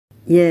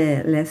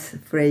Yeah, let's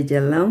phrase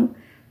along.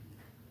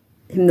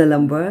 Hymn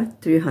number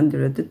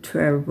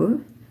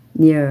 312,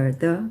 Near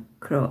the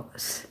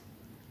Cross.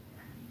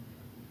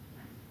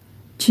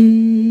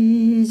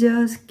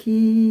 Jesus,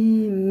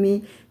 keep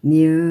me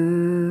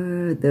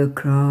near the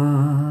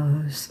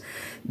cross.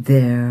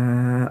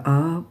 There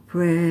a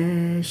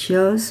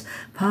precious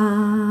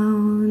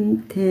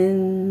fountain,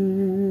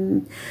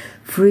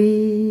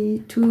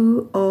 free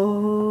to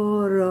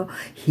all, a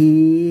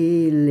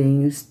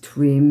healing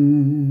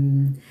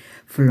stream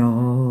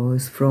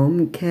flows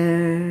from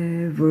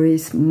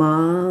Calvary's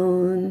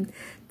mountain.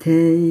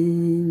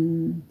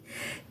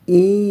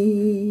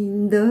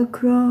 In the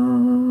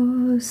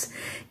cross,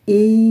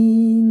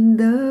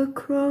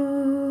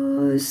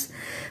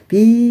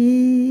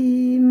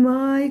 be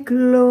my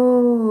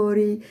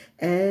glory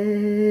ever,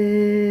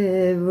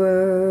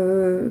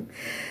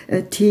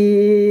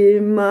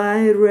 till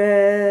my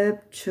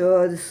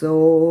raptured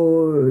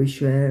soul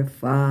shall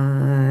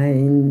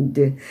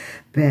find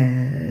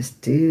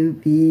best to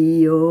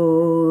be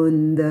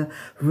on the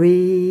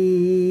river.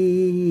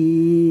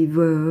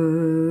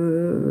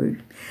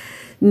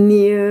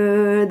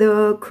 Near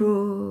the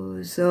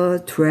cross,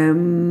 a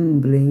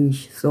trembling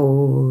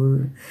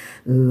soul,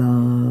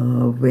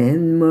 love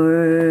and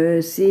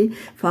mercy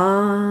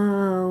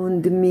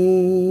found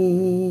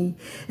me.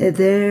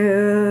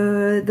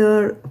 There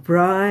the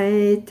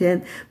bright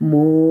and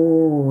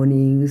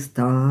morning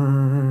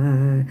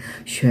star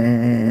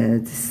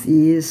sheds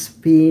its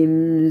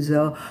beams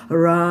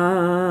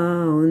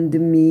around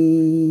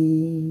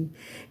me.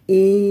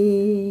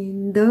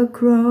 In the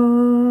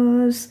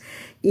cross,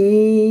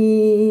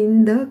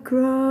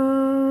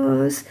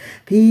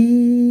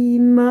 be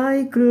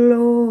my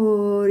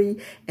glory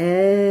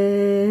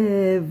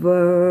ever,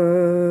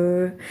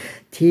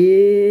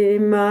 till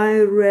my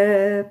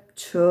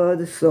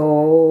raptured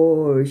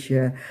soul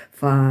shall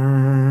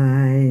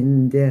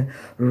find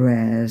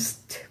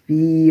rest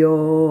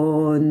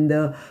beyond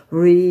the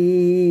river.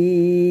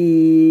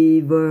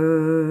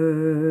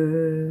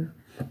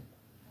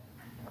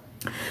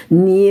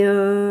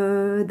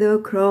 Near the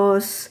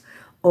cross,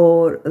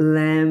 O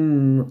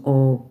Lamb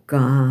of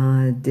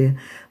God,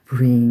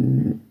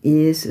 bring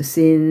its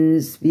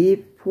sins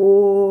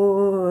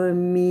before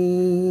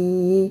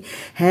me.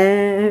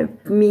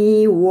 Help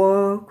me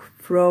walk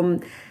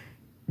from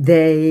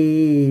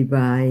day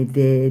by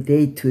day,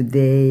 day to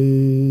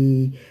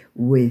day,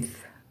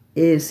 with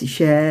its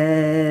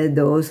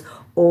shadows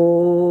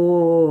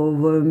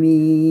over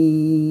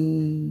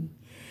me.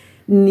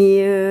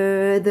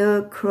 Near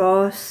the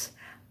cross,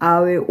 I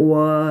will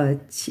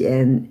watch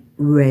and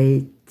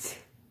wait,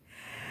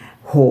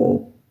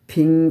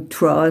 hoping,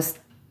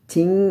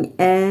 trusting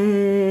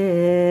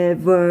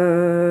ever,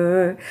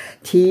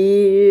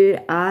 till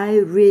I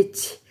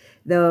reach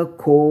the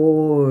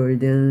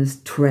golden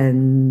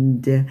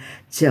strand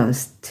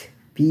just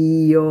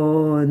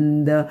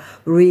beyond the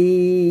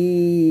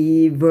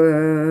river.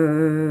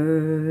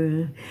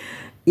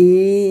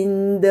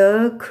 In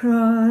the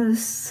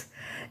cross,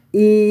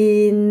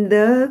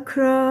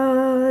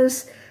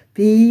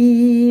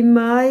 be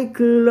my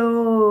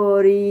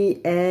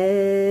glory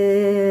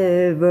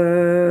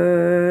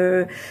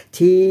ever,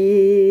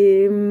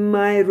 till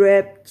my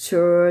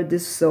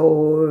raptured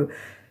soul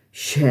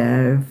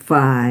shall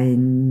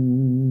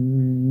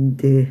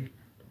find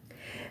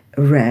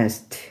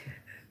rest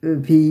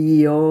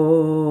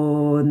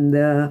beyond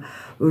the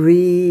river.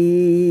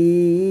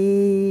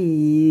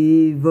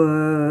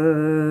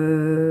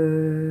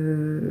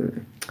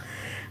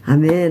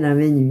 아멘,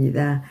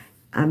 아멘입니다.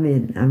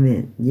 아멘,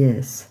 아멘.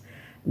 Yes.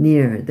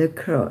 Near the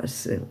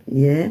cross,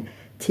 yeah,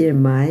 till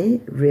my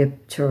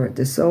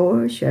raptured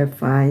soul shall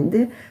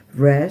find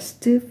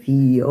rest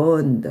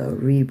beyond the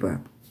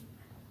river.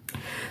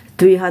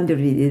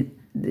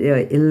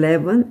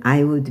 311,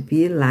 I would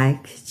be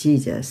like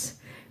Jesus.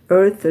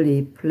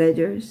 Earthly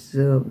pleasures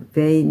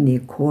vainly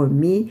call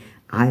me,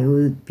 I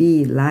would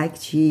be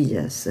like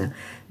Jesus.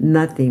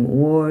 Nothing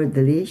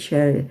worldly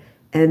shall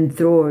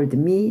enthrall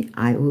me,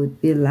 I would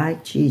be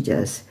like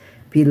Jesus.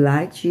 Be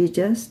like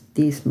Jesus,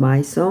 this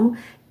my song,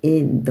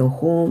 in the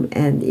home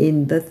and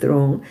in the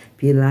throne.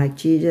 Be like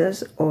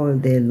Jesus all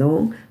day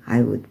long,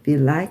 I would be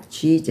like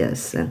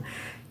Jesus.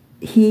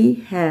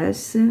 He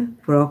has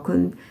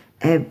broken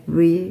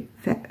every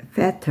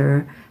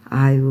fetter,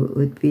 I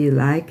would be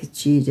like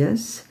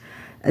Jesus,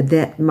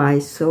 that my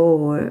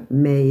soul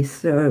may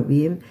serve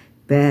him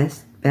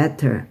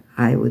better.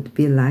 I would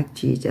be like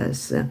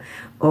Jesus.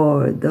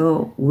 All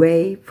the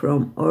way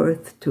from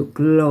earth to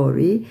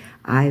glory,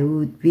 I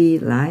would be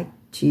like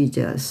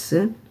Jesus.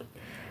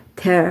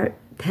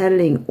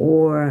 Telling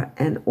o'er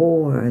and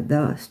o'er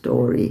the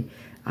story,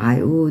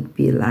 I would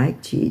be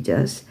like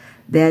Jesus.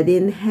 That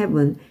in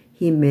heaven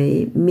he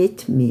may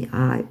meet me,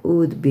 I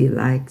would be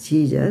like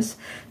Jesus.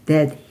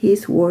 That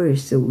his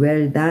words,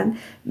 well done,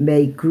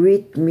 may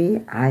greet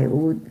me, I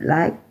would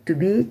like to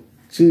be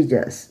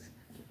Jesus.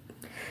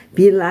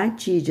 Be like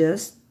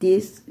Jesus,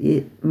 this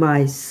is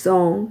my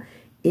song,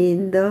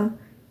 in the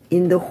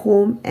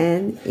home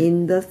and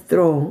in the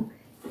throne.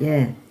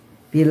 Yeah,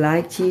 be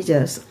like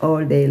Jesus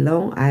all day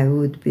long. I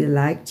would be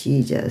like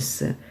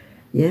Jesus.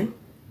 Yeah.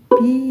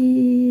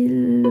 Be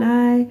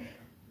like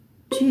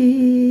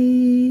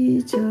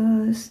Jesus.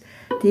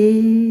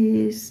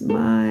 This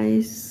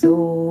my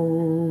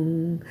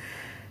song.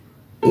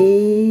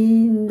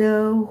 In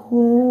the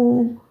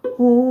home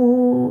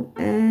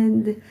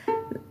and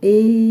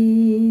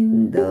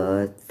in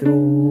the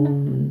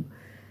throne.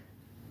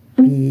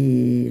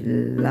 Be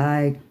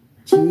like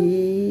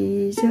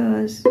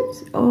Jesus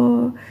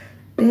all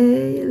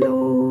day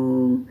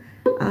long.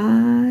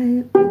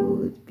 I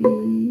would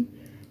be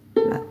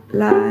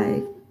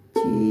like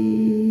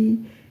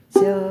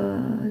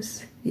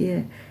Jesus.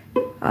 Yeah,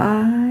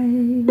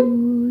 I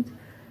would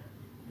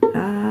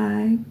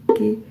like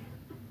it.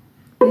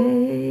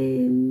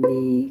 When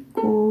they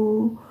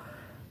call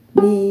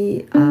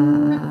me,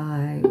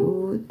 I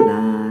would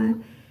like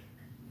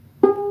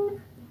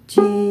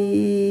Jesus.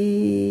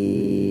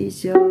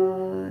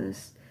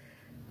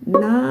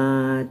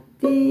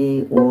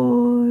 Nothing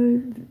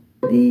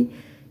worldly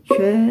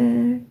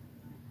share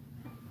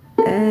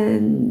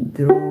and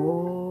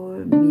draw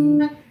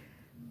me.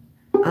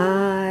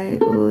 I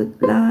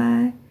would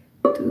like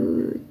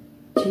to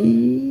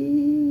Jesus.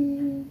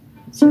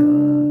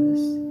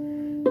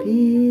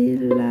 Be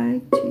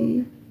like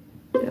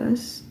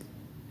Jesus.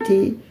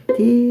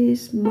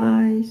 Tis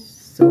my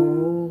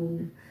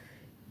song.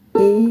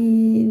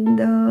 In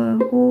the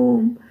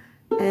home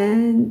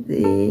and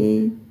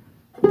in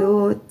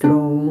the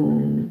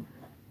throne.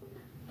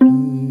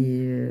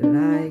 Be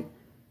like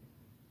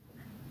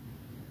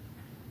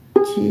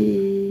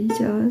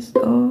Jesus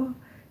all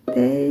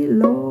day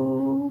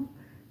long.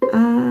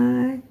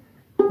 I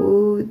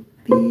would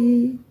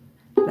be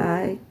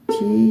like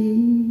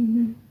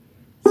Jesus.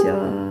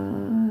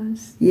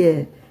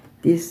 Yeah,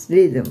 this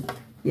rhythm.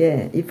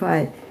 Yeah, if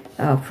I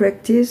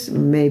practice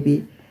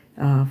maybe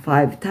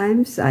 5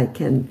 times, I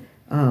can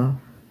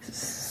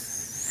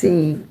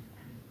sing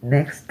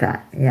next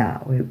time. Yeah,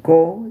 we'll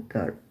go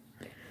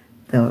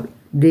the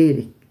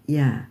lyric.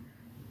 Yeah.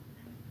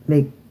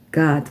 May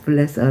God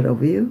bless all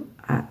of you.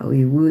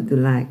 We would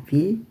like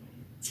be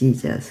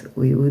Jesus.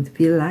 We would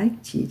be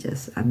like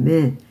Jesus.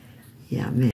 Amen. Yeah, amen.